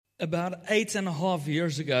About 8.5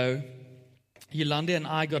 years ago, Yolanda and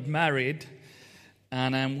I got married,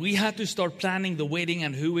 and we had to start planning the wedding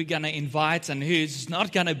and who we're going to invite and who's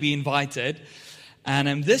not going to be invited.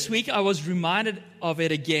 And this week, I was reminded of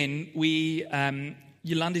it again.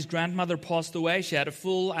 Yolanda's grandmother passed away. She had a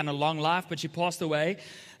full and a long life, but she passed away,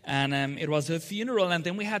 and it was her funeral, and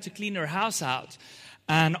then we had to clean her house out.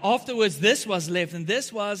 And afterwards, this was left, and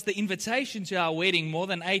this was the invitation to our wedding more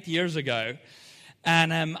than 8 years ago.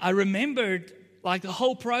 And I remembered like the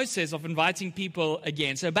whole process of inviting people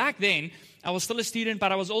again. So back then, I was still a student,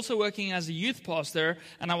 but I was also working as a youth pastor,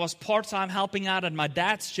 and I was part-time helping out at my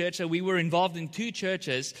dad's church. So we were involved in 2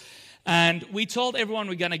 churches. And we told everyone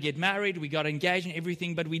we're going to get married, we got engaged and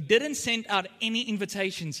everything, but we didn't send out any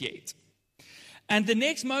invitations yet. And the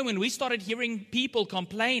next moment, we started hearing people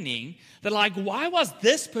complaining that, like, why was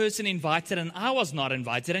this person invited and I was not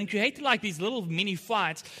invited? And created like these little mini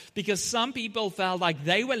fights because some people felt like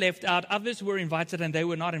they were left out, others were invited and they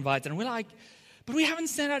were not invited. And we're like, but we haven't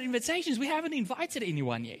sent out invitations. We haven't invited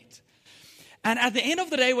anyone yet. And at the end of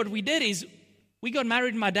the day, what we did is we got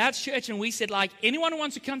married in my dad's church, and we said, like, anyone who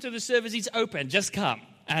wants to come to the service, it's open, just come.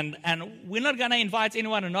 And we're not going to invite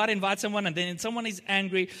anyone or not invite someone, and then someone is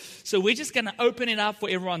angry. So we're just going to open it up for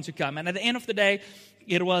everyone to come. And at the end of the day,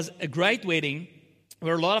 it was a great wedding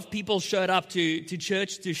where a lot of people showed up to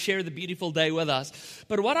church to share the beautiful day with us.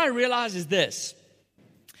 But what I realized is this.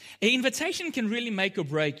 An invitation can really make or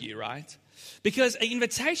break you, right? Because an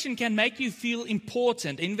invitation can make you feel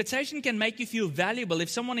important. An invitation can make you feel valuable. If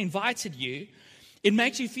someone invited you, it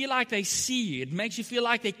makes you feel like they see you. It makes you feel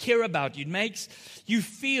like they care about you. It makes you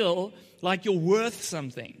feel like you're worth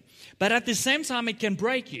something. But at the same time, it can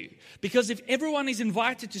break you. Because if everyone is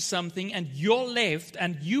invited to something and you're left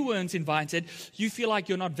and you weren't invited, you feel like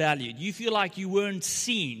you're not valued. You feel like you weren't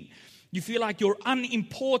seen. You feel like you're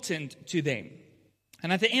unimportant to them.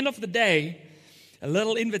 And at the end of the day, a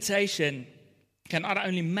little invitation can not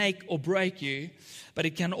only make or break you, but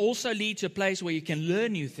it can also lead to a place where you can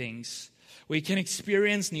learn new things, where you can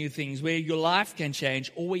experience new things, where your life can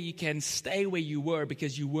change, or where you can stay where you were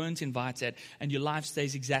because you weren't invited and your life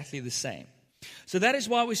stays exactly the same. So that is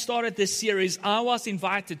why we started this series. I was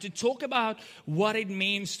invited to talk about what it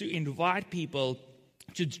means to invite people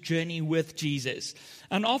to journey with Jesus.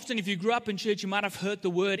 And often if you grew up in church, you might have heard the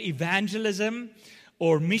word evangelism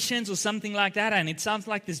or missions or something like that, and it sounds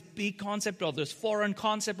like this big concept or this foreign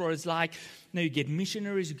concept, or it's like, you get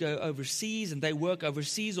missionaries who go overseas and they work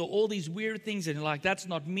overseas, or all these weird things, and you're like, that's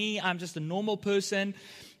not me, I'm just a normal person,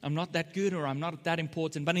 I'm not that good, or I'm not that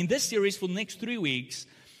important. But in this series for the next 3 weeks,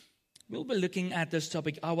 we'll be looking at this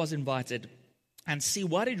topic, I was invited, and see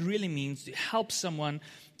what it really means to help someone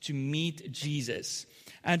to meet Jesus.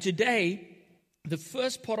 And today, the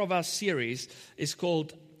first part of our series is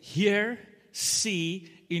called Hear,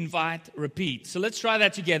 See, Invite, Repeat. So let's try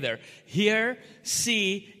that together. Hear,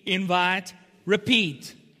 see, invite,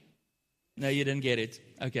 repeat. No, you didn't get it.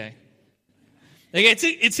 Okay,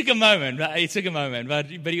 it took a moment. Right? It took a moment,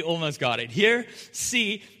 but you almost got it. Hear,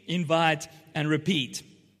 see, invite, and repeat.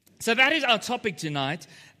 So that is our topic tonight.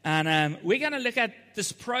 And we're going to look at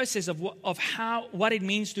this process of what it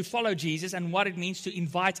means to follow Jesus and what it means to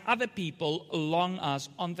invite other people along us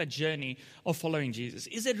on the journey of following Jesus.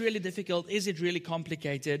 Is it really difficult? Is it really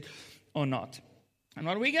complicated or not? And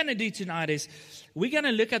what we're going to do tonight is we're going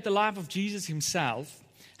to look at the life of Jesus himself,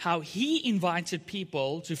 how he invited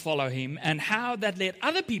people to follow him, and how that led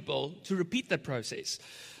other people to repeat that process.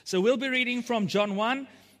 So we'll be reading from John 1.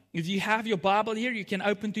 If you have your Bible here, you can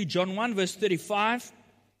open to John 1, verse 35.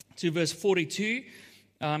 To verse 42.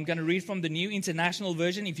 I'm going to read from the New International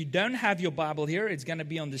Version. If you don't have your Bible here, it's going to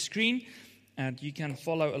be on the screen, and you can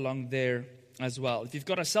follow along there as well. If you've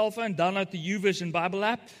got a cell phone, download the YouVersion Bible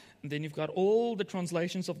app, and then you've got all the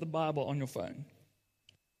translations of the Bible on your phone.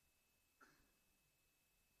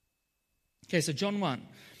 Okay, so John 1.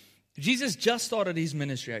 Jesus just started his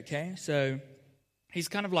ministry, okay? So he's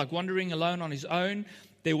kind of like wandering alone on his own.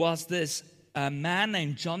 There was this man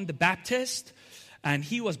named John the Baptist, and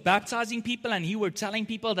he was baptizing people, and he was telling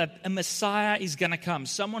people that a Messiah is going to come,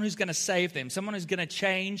 someone who's going to save them, someone who's going to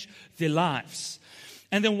change their lives.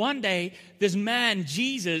 And then one day, this man,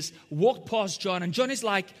 Jesus, walked past John, and John is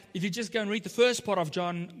like, if you just go and read the first part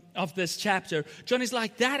of this chapter, John is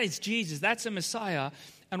like, that is Jesus, that's a Messiah.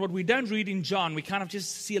 And what we don't read in John, we kind of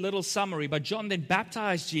just see a little summary, but John then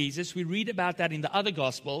baptized Jesus. We read about that in the other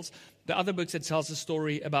Gospels, the other books that tells the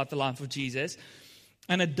story about the life of Jesus.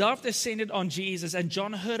 And a dove descended on Jesus, and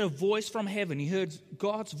John heard a voice from heaven. He heard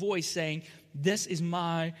God's voice saying, this is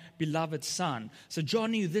my beloved Son. So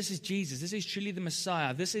John knew this is Jesus. This is truly the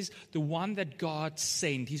Messiah. This is the one that God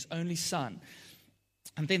sent, his only Son.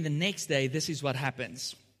 And then the next day, this is what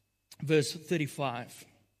happens. Verse 35.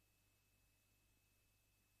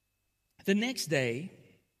 The next day,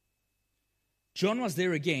 John was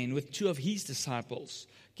there again with two of his disciples.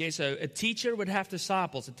 Okay, so a teacher would have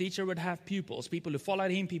disciples, a teacher would have pupils, people who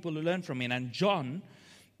followed him, people who learned from him. And John,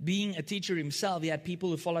 being a teacher himself, he had people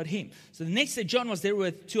who followed him. So the next day, John was there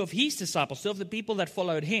with two of his disciples, two of the people that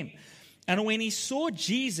followed him. And when he saw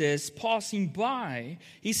Jesus passing by,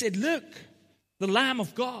 he said, "Look, the Lamb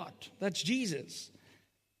of God." That's Jesus.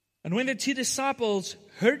 And when the two disciples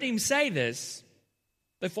heard him say this,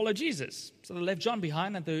 they followed Jesus. So they left John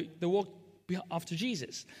behind and they walked after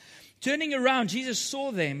Jesus. Turning around, Jesus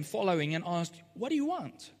saw them following and asked, "What do you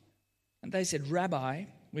want?" And they said, "Rabbi,"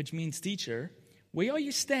 which means teacher, "where are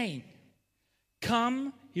you staying?"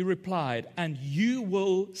 "Come," he replied, "and you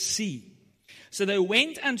will see." So they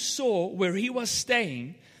went and saw where he was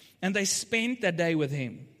staying, and they spent that day with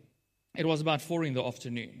him. It was about 4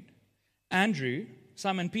 p.m. Andrew,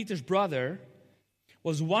 Simon Peter's brother,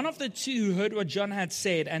 was one of the two who heard what John had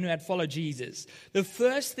said and who had followed Jesus. The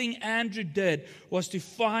first thing Andrew did was to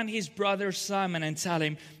find his brother Simon and tell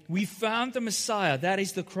him, "We found the Messiah, that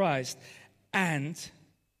is the Christ." And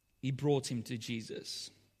he brought him to Jesus.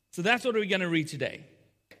 So that's what we're going to read today.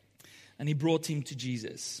 And he brought him to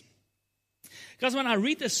Jesus. Because when I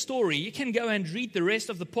read this story, you can go and read the rest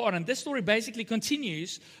of the part. And this story basically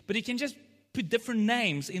continues, but you can just put different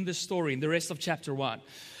names in the story in the rest of chapter 1.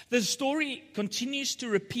 The story continues to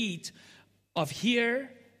repeat of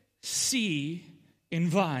hear, see,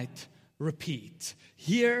 invite, repeat.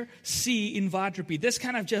 Hear, see, invite, repeat. This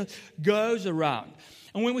kind of just goes around.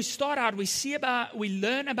 And when we start out, we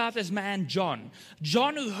learn about this man, John.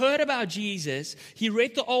 John, who heard about Jesus, he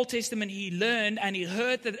read the Old Testament, he learned, and he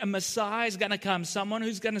heard that a Messiah is going to come, someone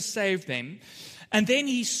who's going to save them. And then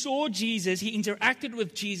he saw Jesus, he interacted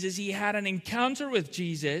with Jesus, he had an encounter with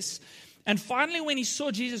Jesus. And finally, when he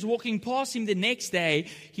saw Jesus walking past him the next day,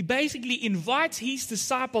 he basically invites his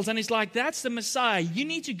disciples and he's like, "That's the Messiah. You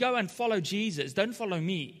need to go and follow Jesus. Don't follow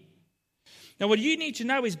me." Now, what you need to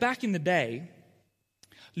know is back in the day,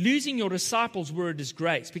 losing your disciples were a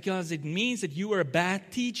disgrace because it means that you were a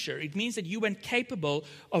bad teacher. It means that you weren't capable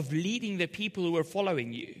of leading the people who were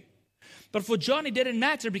following you. But for John, it didn't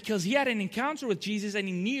matter because he had an encounter with Jesus and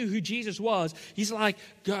he knew who Jesus was. He's like,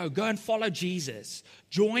 go and follow Jesus.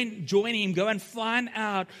 Join him. Go and find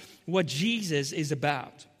out what Jesus is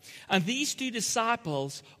about. And these two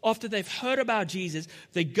disciples, after they've heard about Jesus,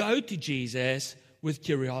 they go to Jesus with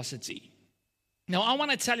curiosity. Now, I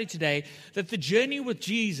want to tell you today that the journey with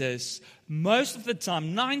Jesus, most of the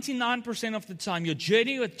time, 99% of the time, your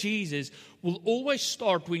journey with Jesus will always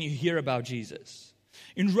start when you hear about Jesus.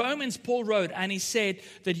 In Romans, Paul wrote, and he said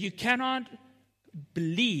that you cannot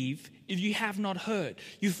believe if you have not heard.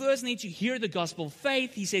 You first need to hear the gospel.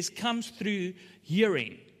 Faith, he says, comes through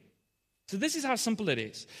hearing. So this is how simple it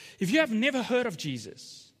is. If you have never heard of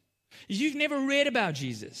Jesus, if you've never read about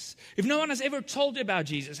Jesus, if no one has ever told you about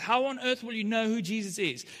Jesus, how on earth will you know who Jesus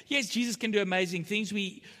is? Yes, Jesus can do amazing things.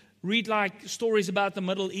 We read like stories about the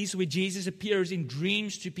Middle East where Jesus appears in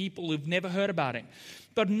dreams to people who've never heard about him.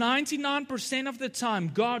 But 99% of the time,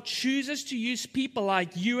 God chooses to use people like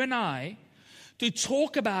you and I to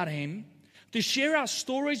talk about him, to share our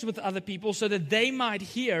stories with other people so that they might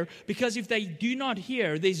hear. Because if they do not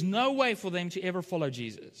hear, there's no way for them to ever follow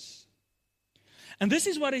Jesus. And this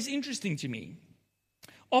is what is interesting to me.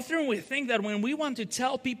 Often we think that when we want to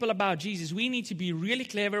tell people about Jesus, we need to be really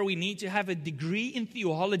clever. We need to have a degree in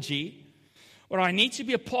theology, or I need to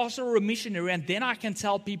be a pastor or a missionary, and then I can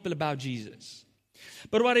tell people about Jesus.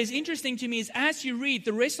 But what is interesting to me is as you read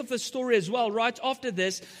the rest of the story as well, right after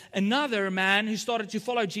this, another man who started to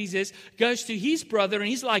follow Jesus goes to his brother and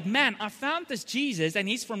he's like, "Man, I found this Jesus and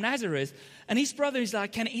he's from Nazareth." And his brother is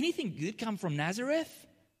like, "Can anything good come from Nazareth?"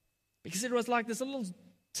 Because it was like this little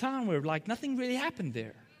town where like nothing really happened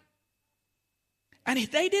there. And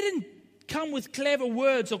they didn't come with clever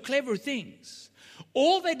words or clever things.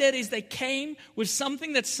 All they did is they came with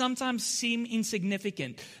something that sometimes seemed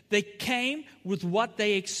insignificant. They came with what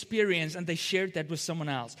they experienced and they shared that with someone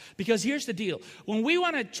else. Because here's the deal. When we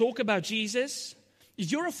want to talk about Jesus,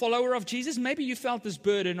 if you're a follower of Jesus, maybe you felt this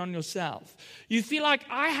burden on yourself. You feel like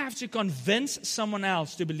I have to convince someone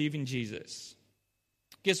else to believe in Jesus.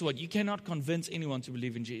 Guess what? You cannot convince anyone to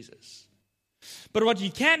believe in Jesus. But what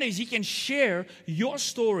you can do is you can share your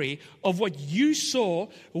story of what you saw,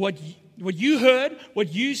 what you heard,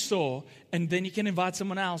 what you saw, and then you can invite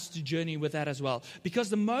someone else to journey with that as well.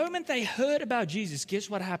 Because the moment they heard about Jesus, guess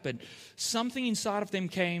what happened? Something inside of them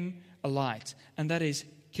came alight, and that is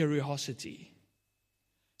curiosity.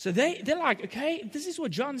 So they're like, okay, this is what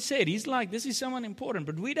John said. He's like, this is someone important,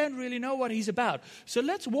 but we don't really know what he's about. So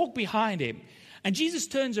let's walk behind him. And Jesus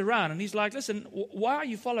turns around and he's like, listen, why are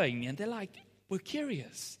you following me? And they're like, we're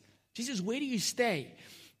curious. Jesus, where do you stay?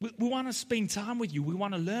 We want to spend time with you. We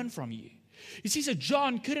want to learn from you. You see, so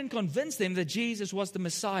John couldn't convince them that Jesus was the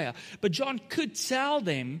Messiah, but John could tell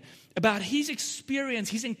them about his experience,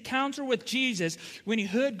 his encounter with Jesus when he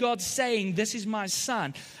heard God saying, this is my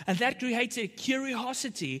son. And that creates a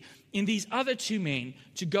curiosity in these other two men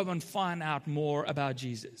to go and find out more about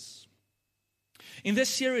Jesus. In this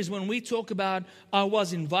series, when we talk about I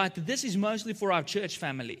was invited, this is mostly for our church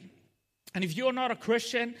family. And if you're not a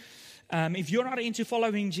Christian, if you're not into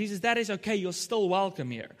following Jesus, that is okay. You're still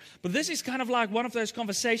welcome here. But this is kind of like one of those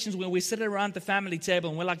conversations where we sit around the family table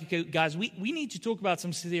and we're like, okay, guys, we need to talk about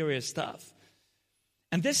some serious stuff.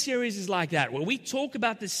 And this series is like that, where we talk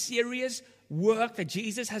about the serious work that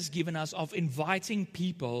Jesus has given us of inviting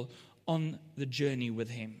people on the journey with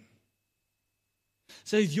him.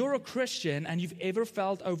 So if you're a Christian and you've ever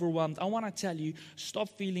felt overwhelmed, I want to tell you, stop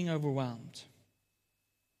feeling overwhelmed.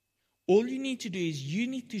 All you need to do is you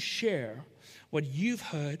need to share what you've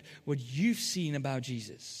heard, what you've seen about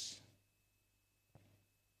Jesus.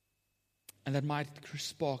 And that might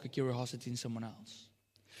spark a curiosity in someone else.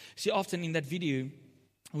 See, often in that video,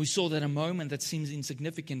 we saw that a moment that seems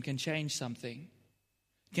insignificant can change something,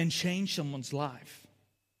 can change someone's life.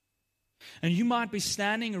 And you might be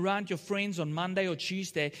standing around your friends on Monday or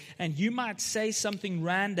Tuesday, and you might say something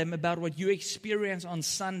random about what you experienced on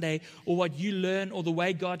Sunday, or what you learned, or the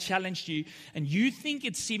way God challenged you, and you think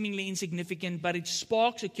it's seemingly insignificant, but it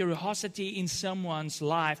sparks a curiosity in someone's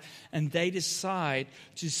life, and they decide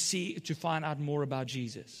to find out more about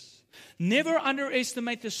Jesus. Never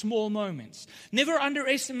underestimate the small moments. Never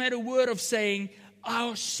underestimate a word of saying,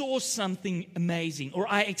 I saw something amazing, or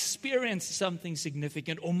I experienced something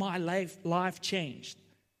significant, or my life changed.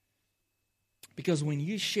 Because when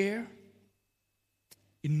you share,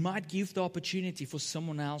 it might give the opportunity for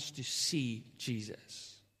someone else to see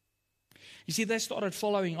Jesus. You see, they started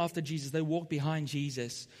following after Jesus. They walked behind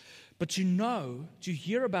Jesus. But to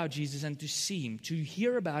hear about Jesus and to see him, to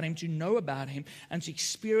hear about him, to know about him, and to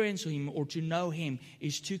experience him or to know him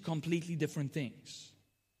is two completely different things.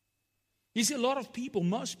 You see, a lot of people,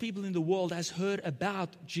 most people in the world has heard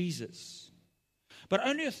about Jesus. But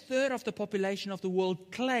only a third of the population of the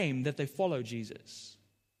world claim that they follow Jesus.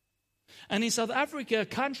 And in South Africa, a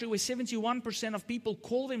country where 71% of people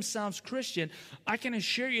call themselves Christian, I can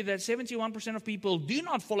assure you that 71% of people do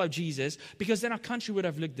not follow Jesus, because then our country would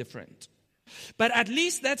have looked different. But at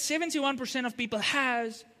least that 71% of people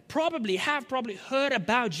have probably heard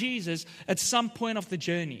about Jesus at some point of the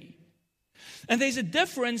journey. And there's a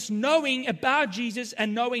difference knowing about Jesus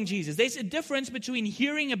and knowing Jesus. There's a difference between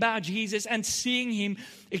hearing about Jesus and seeing him,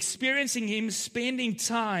 experiencing him, spending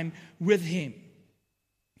time with him.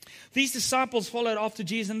 These disciples followed after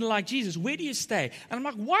Jesus and they're like, Jesus, where do you stay? And I'm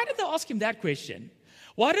like, why did they ask him that question?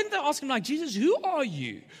 Why didn't they ask him like, Jesus, who are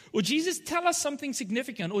you? Or Jesus, tell us something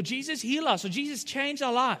significant. Or Jesus, heal us. Or Jesus, change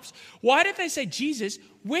our lives. Why did they say, Jesus,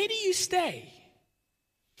 where do you stay?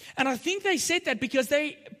 And I think they said that because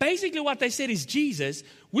what they said is, Jesus,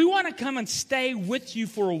 we want to come and stay with you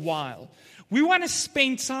for a while. We want to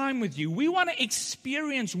spend time with you. We want to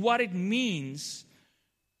experience what it means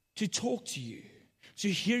to talk to you, to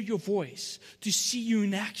hear your voice, to see you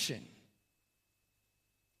in action.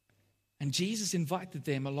 And Jesus invited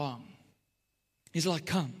them along. He's like,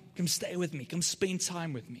 come stay with me, come spend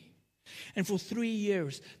time with me. And for 3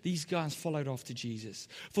 years, these guys followed after Jesus.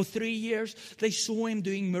 For 3 years, they saw him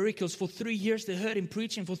doing miracles. For 3 years, they heard him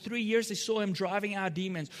preaching. For 3 years, they saw him driving out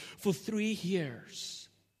demons. For 3 years,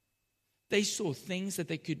 they saw things that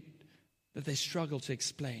they struggled to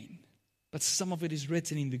explain. But some of it is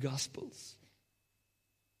written in the Gospels.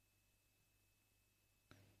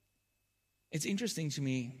 It's interesting to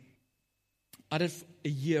me. I did a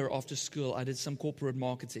year after school, I did some corporate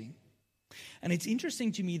marketing. And it's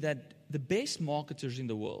interesting to me that the best marketers in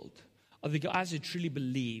the world are the guys who truly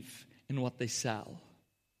believe in what they sell.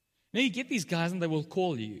 Now you get these guys and they will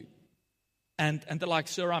call you. And they're like,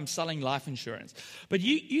 sir, I'm selling life insurance. But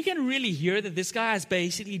you can really hear that this guy is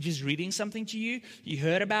basically just reading something to you. You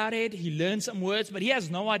heard about it, he learned some words, but he has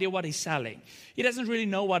no idea what he's selling. He doesn't really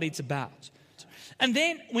know what it's about. And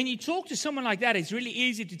then when you talk to someone like that, it's really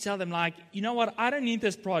easy to tell them like, you know what, I don't need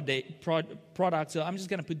this product, so I'm just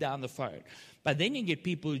going to put down the phone. But then you get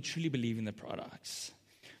people who truly believe in the products.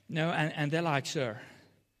 And they're like, sir,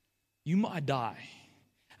 you might die.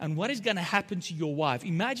 and what is going to happen to your wife.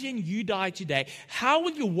 Imagine you die today. How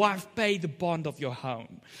will your wife pay the bond of your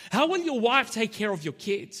home? How will your wife take care of your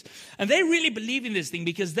kids? And they really believe in this thing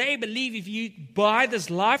because they believe if you buy this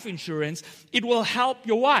life insurance, it will help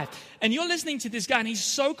your wife. And you're listening to this guy and he's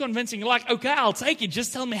so convincing. You're like, okay, I'll take it.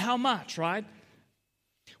 Just tell me how much, right?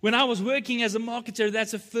 When I was working as a marketer,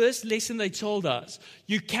 that's the first lesson they told us.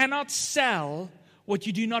 You cannot sell what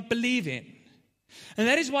you do not believe in. And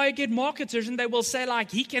that is why you get marketers and they will say like,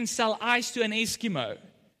 he can sell ice to an Eskimo.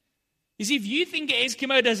 You see, if you think an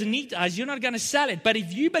Eskimo doesn't need ice, you're not going to sell it. But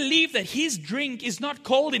if you believe that his drink is not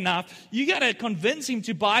cold enough, you got to convince him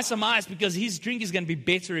to buy some ice because his drink is going to be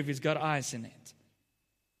better if it's got ice in it.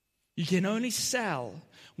 You can only sell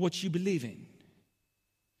what you believe in.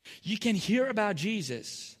 You can hear about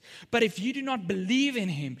Jesus, but if you do not believe in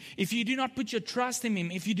Him, if you do not put your trust in Him,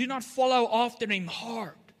 if you do not follow after Him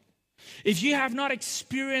hard, if you have not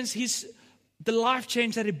experienced the life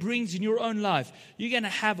change that it brings in your own life, you're going to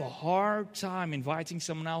have a hard time inviting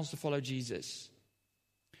someone else to follow Jesus.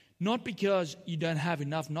 Not because you don't have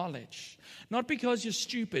enough knowledge, not because you're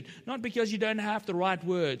stupid, not because you don't have the right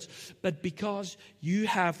words, but because you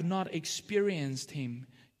have not experienced Him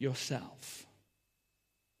yourself.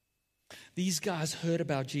 These guys heard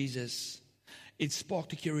about Jesus. It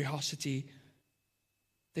sparked a curiosity.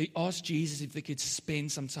 They asked Jesus if they could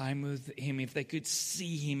spend some time with Him, if they could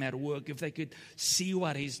see Him at work, if they could see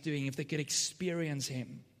what He's doing, if they could experience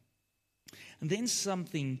Him. And then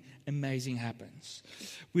something amazing happens.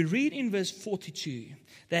 We read in verse 42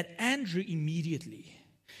 that Andrew immediately,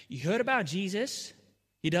 he heard about Jesus.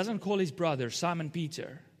 He doesn't call his brother, Simon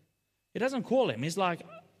Peter. He doesn't call him. He's like,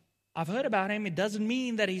 I've heard about Him. It doesn't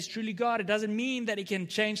mean that He's truly God. It doesn't mean that He can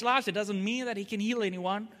change lives. It doesn't mean that He can heal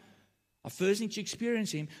anyone. I first need to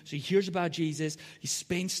experience Him. So he hears about Jesus. He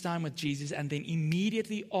spends time with Jesus. And then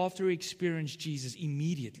immediately after he experienced Jesus,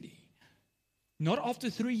 not after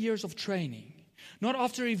 3 years of training, not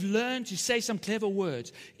after he's learned to say some clever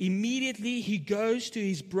words, immediately he goes to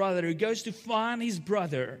his brother. He goes to find his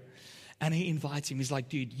brother. And he invites him. He's like,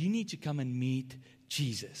 dude, you need to come and meet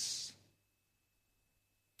Jesus.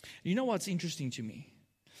 You know what's interesting to me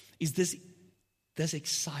is this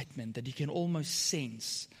excitement that you can almost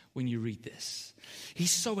sense when you read this.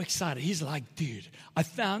 He's so excited. He's like, dude, I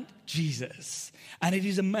found Jesus. And it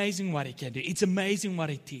is amazing what He can do. It's amazing what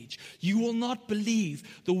He teaches. You will not believe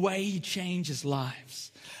the way He changes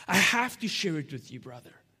lives. I have to share it with you,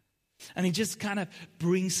 brother. And he just kind of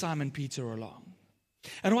brings Simon Peter along.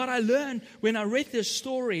 And what I learned when I read this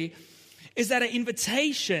story is that an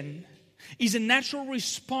invitation is a natural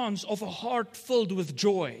response of a heart filled with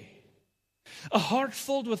joy. A heart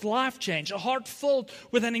filled with life change. A heart filled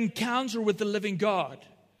with an encounter with the living God.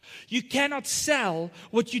 You cannot sell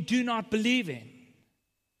what you do not believe in.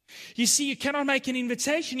 You see, you cannot make an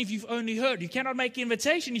invitation if you've only heard. You cannot make an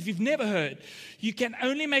invitation if you've never heard. You can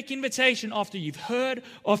only make invitation after you've heard,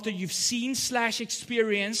 after you've seen /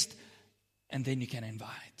 experienced, and then you can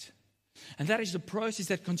invite. And that is the process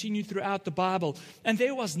that continued throughout the Bible. And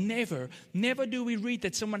there was never do we read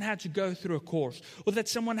that someone had to go through a course, or that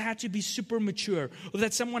someone had to be super mature, or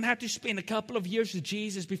that someone had to spend a couple of years with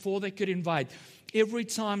Jesus before they could invite. Every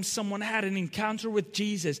time someone had an encounter with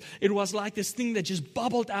Jesus, it was like this thing that just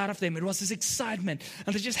bubbled out of them. It was this excitement.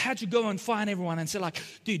 And they just had to go and find everyone and say like,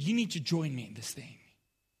 dude, you need to join me in this thing.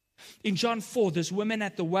 In John 4, this woman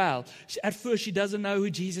at the well, at first she doesn't know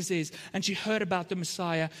who Jesus is, and she heard about the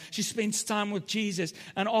Messiah. She spends time with Jesus,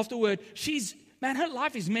 and afterward, her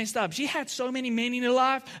life is messed up. She had so many men in her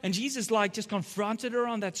life, and Jesus just confronted her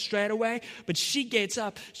on that straight away. But she gets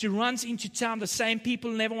up, she runs into town. The same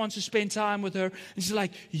people never want to spend time with her, and she's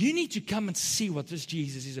like, you need to come and see what this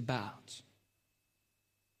Jesus is about.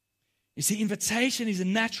 You see, invitation is a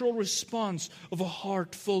natural response of a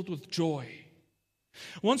heart filled with joy.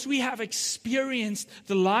 Once we have experienced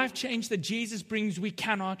the life change that Jesus brings, we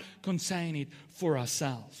cannot contain it for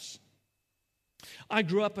ourselves. I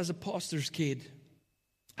grew up as a pastor's kid,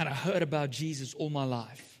 and I heard about Jesus all my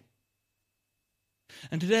life.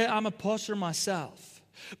 And today I'm a pastor myself.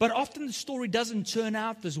 But often the story doesn't turn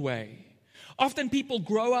out this way. Often people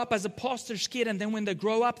grow up as a pastor's kid, and then when they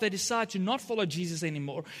grow up, they decide to not follow Jesus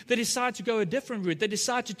anymore. They decide to go a different route. They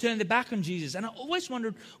decide to turn their back on Jesus. And I always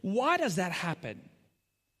wondered, why does that happen?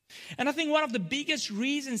 And I think one of the biggest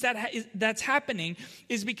reasons that's happening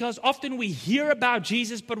is because often we hear about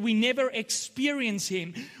Jesus, but we never experience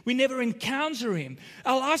Him. We never encounter Him.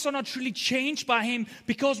 Our lives are not truly changed by Him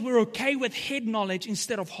because we're okay with head knowledge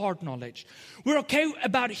instead of heart knowledge. We're okay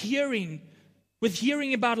with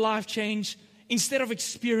hearing about life change instead of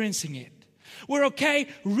experiencing it. We're okay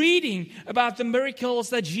reading about the miracles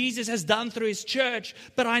that Jesus has done through His church,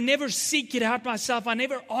 but I never seek it out myself. I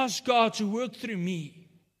never ask God to work through me.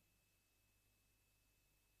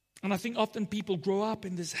 And I think often people grow up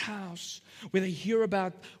in this house where they hear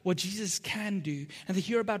about what Jesus can do and they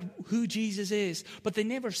hear about who Jesus is, but they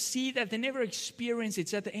never see that, they never experience it.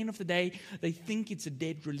 So at the end of the day, they think it's a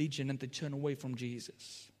dead religion and they turn away from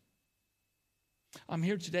Jesus. I'm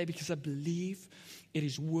here today because I believe it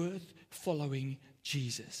is worth following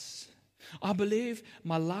Jesus. I believe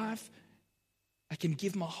my life, I can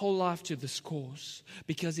give my whole life to this cause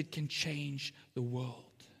because it can change the world.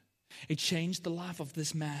 It changed the life of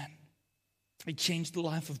this man. It changed the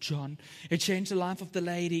life of John. It changed the life of the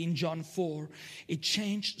lady in John 4. It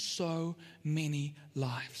changed so many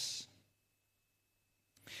lives.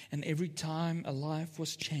 And every time a life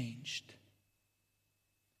was changed,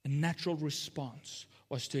 a natural response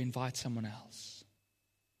was to invite someone else.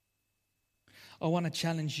 I want to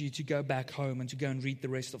challenge you to go back home and to go and read the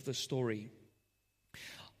rest of the story.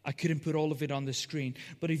 I couldn't put all of it on the screen,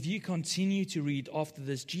 but if you continue to read after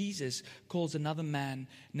this, Jesus calls another man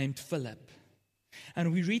named Philip.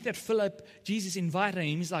 And we read that Philip, Jesus invited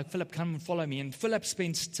him. He's like, Philip, come and follow me. And Philip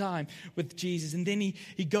spends time with Jesus. And then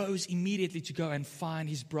he goes immediately to go and find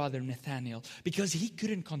his brother Nathanael because he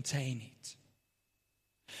couldn't contain it.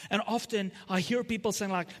 And often I hear people saying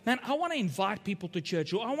like, man, I want to invite people to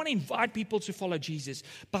church, or I want to invite people to follow Jesus,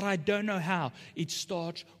 but I don't know how. It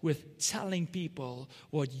starts with telling people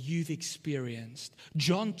what you've experienced.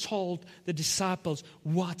 John told the disciples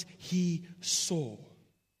what he saw.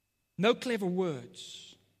 No clever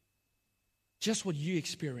words, just what you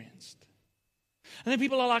experienced. And then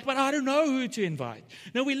people are like, but I don't know who to invite.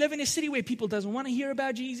 No, we live in a city where people doesn't want to hear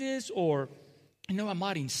about Jesus, or I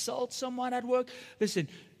might insult someone at work. Listen,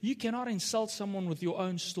 you cannot insult someone with your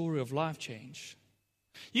own story of life change.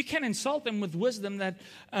 You can insult them with wisdom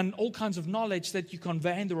and all kinds of knowledge that you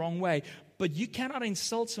convey in the wrong way. But you cannot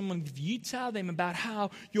insult someone if you tell them about how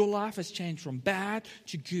your life has changed from bad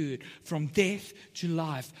to good, from death to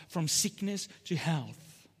life, from sickness to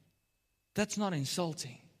health. That's not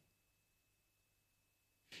insulting.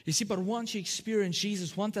 You see, but once you experience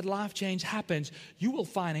Jesus, once that life change happens, you will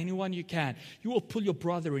find anyone you can. You will pull your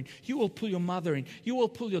brother in. You will pull your mother in. You will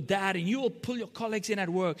pull your dad in. You will pull your colleagues in at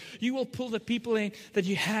work. You will pull the people in that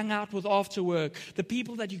you hang out with after work, the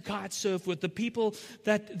people that you kite surf with, the people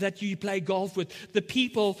that you play golf with, the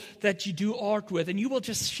people that you do art with. And you will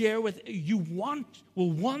just share with,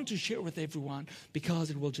 will want to share with everyone because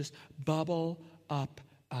it will just bubble up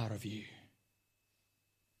out of you.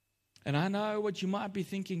 And I know what you might be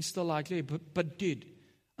thinking still like, but dude,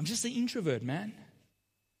 I'm just an introvert, man.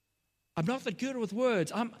 I'm not that good with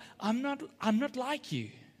words. I'm not like you.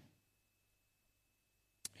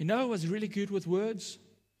 You know who was really good with words?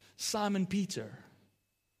 Simon Peter.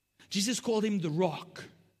 Jesus called him the rock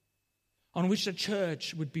on which the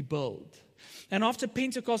church would be built. And after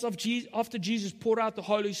Pentecost, after Jesus poured out the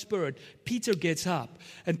Holy Spirit, Peter gets up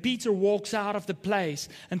and Peter walks out of the place.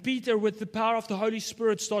 And Peter, with the power of the Holy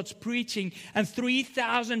Spirit, starts preaching. And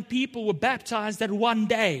 3,000 people were baptized that one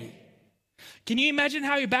day. Can you imagine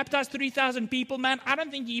how you baptize 3,000 people, man? I don't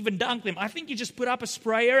think you even dunk them. I think you just put up a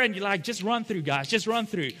sprayer and you're like, just run through, guys, just run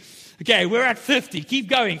through. Okay, we're at 50. Keep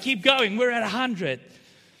going. We're at 100.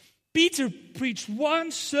 Peter preached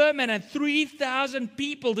one sermon and 3,000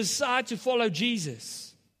 people decide to follow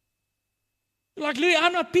Jesus. You're like, Louis,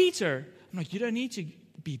 I'm not Peter. I'm like, you don't need to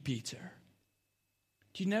be Peter.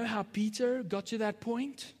 Do you know how Peter got to that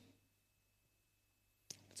point?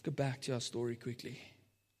 Let's go back to our story quickly.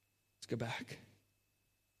 Let's go back.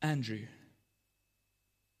 Andrew.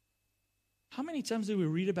 How many times do we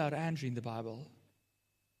read about Andrew in the Bible?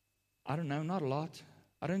 I don't know, not a lot.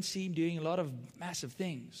 I don't see him doing a lot of massive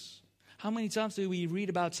things. How many times do we read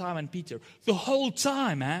about Simon Peter? The whole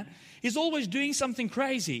time, man. He's always doing something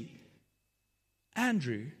crazy.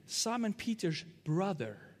 Andrew, Simon Peter's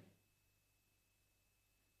brother.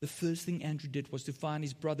 The first thing Andrew did was to find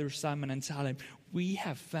his brother Simon and tell him, we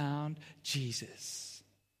have found Jesus.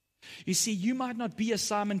 You see, you might not be a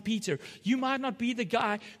Simon Peter. You might not be the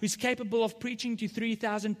guy who's capable of preaching to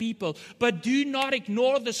 3,000 people. But do not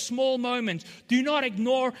ignore the small moments. Do not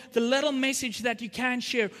ignore the little message that you can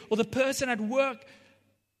share, or the person at work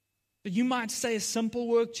that you might say a simple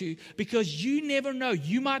word to, because you never know.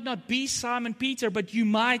 You might not be Simon Peter, but you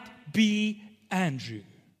might be Andrew.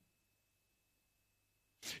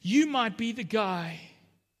 You might be the guy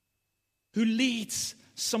who leads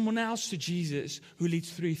someone else to Jesus, who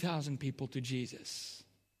leads 3,000 people to Jesus.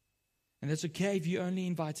 And that's okay if you only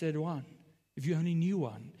invited one, if you only knew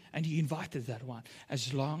one, and you invited that one,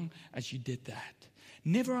 as long as you did that.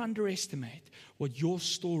 Never underestimate what your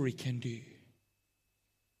story can do.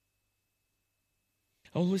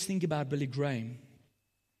 I always think about Billy Graham.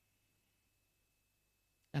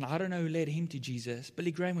 And I don't know who led him to Jesus.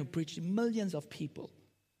 Billy Graham would preach to millions of people.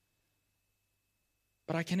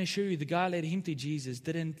 But I can assure you, the guy who led him to Jesus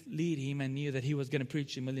didn't lead him and knew that he was going to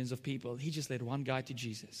preach to millions of people. He just led one guy to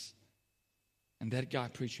Jesus. And that guy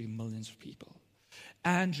preached to millions of people.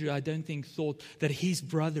 Andrew, I don't think, thought that his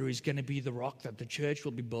brother is going to be the rock that the church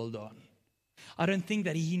will be built on. I don't think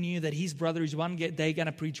that he knew that his brother is one day going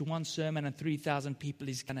to preach one sermon and 3,000 people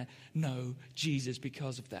is going to know Jesus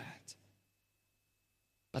because of that.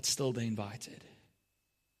 But still they invited.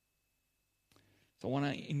 So I want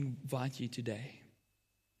to invite you today.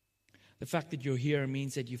 The fact that you're here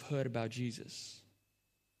means that you've heard about Jesus.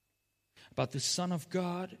 About the Son of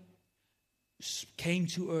God came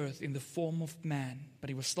to earth in the form of man,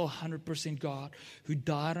 but he was still 100% God, who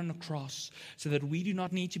died on the cross so that we do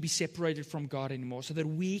not need to be separated from God anymore, so that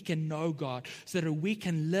we can know God, so that we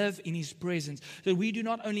can live in his presence, so that we do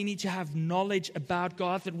not only need to have knowledge about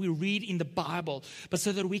God that we read in the Bible, but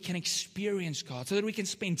so that we can experience God, so that we can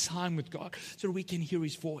spend time with God, so that we can hear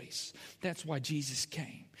his voice. That's why Jesus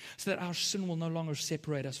came, so that our sin will no longer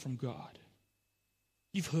separate us from God.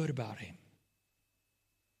 You've heard about him.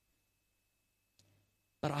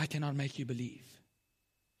 But I cannot make you believe.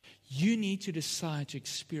 You need to decide to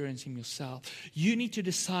experience him yourself. You need to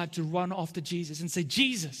decide to run after Jesus and say,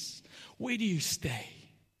 Jesus, where do you stay?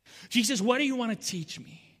 Jesus, what do you want to teach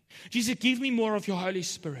me? Jesus, give me more of your Holy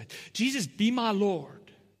Spirit. Jesus, be my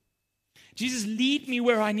Lord. Jesus, lead me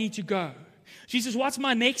where I need to go. Jesus, what's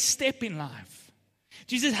my next step in life?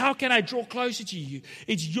 Jesus, how can I draw closer to you?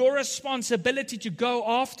 It's your responsibility to go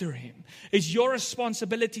after him. It's your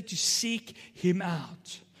responsibility to seek him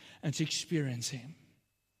out and to experience him.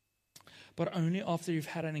 But only after you've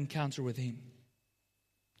had an encounter with him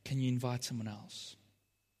can you invite someone else.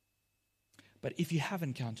 But if you have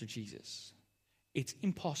encountered Jesus, it's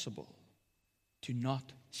impossible to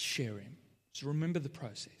not share him. So remember the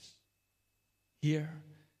process. Hear,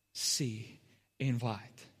 see,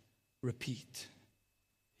 invite, repeat.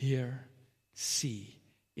 Hear, see,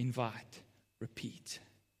 invite, repeat.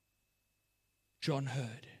 John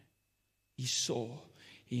heard, he saw,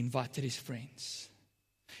 he invited his friends.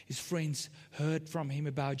 His friends heard from him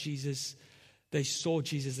about Jesus. They saw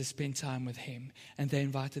Jesus, they spent time with him, and they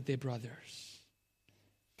invited their brothers.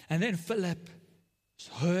 And then Philip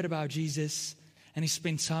heard about Jesus, and he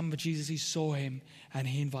spent time with Jesus. He saw him, and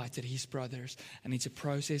he invited his brothers. And it's a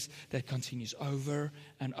process that continues over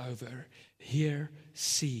and over. Hear,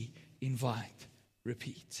 see, invite,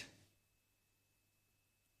 repeat.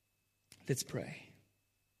 Let's pray.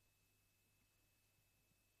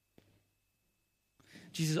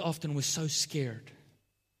 Jesus, often we're so scared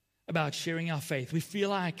about sharing our faith. We feel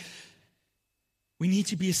like we need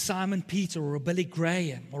to be a Simon Peter or a Billy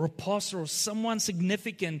Graham or a pastor or someone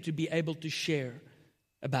significant to be able to share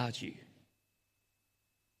about you.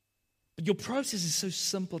 But your process is so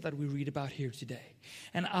simple that we read about here today.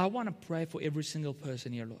 And I want to pray for every single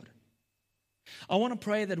person here, Lord. I want to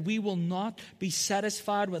pray that we will not be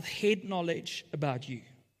satisfied with head knowledge about you.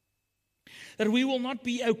 That we will not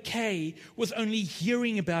be okay with only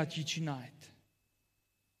hearing about you tonight.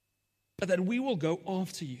 But that we will go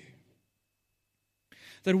after you.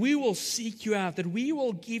 That we will seek you out. That we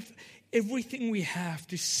will give everything we have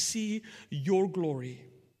to see your glory,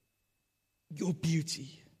 your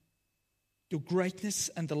beauty, your greatness,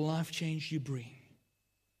 and the life change you bring.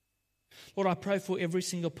 Lord, I pray for every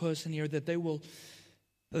single person here that they will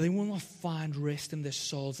not find rest in their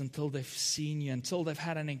souls until they've seen you, until they've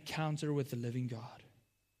had an encounter with the living God.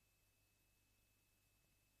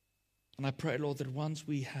 And I pray, Lord, that once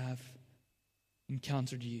we have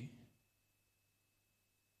encountered you,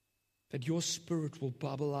 that your Spirit will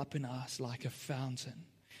bubble up in us like a fountain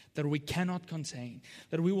that we cannot contain,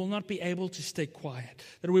 that we will not be able to stay quiet,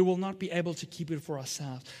 that we will not be able to keep it for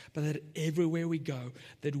ourselves, but that everywhere we go,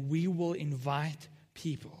 that we will invite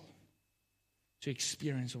people to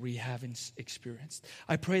experience what we haven't experienced.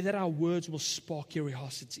 I pray that our words will spark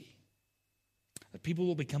curiosity, that people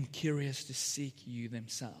will become curious to seek you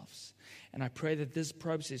themselves. And I pray that this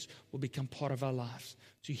process will become part of our lives,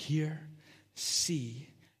 to hear, see,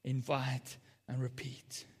 invite, and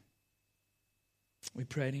repeat. We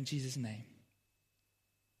pray it in Jesus' name.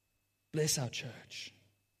 Bless our church.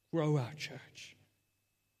 Grow our church.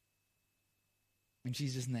 In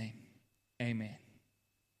Jesus' name, amen.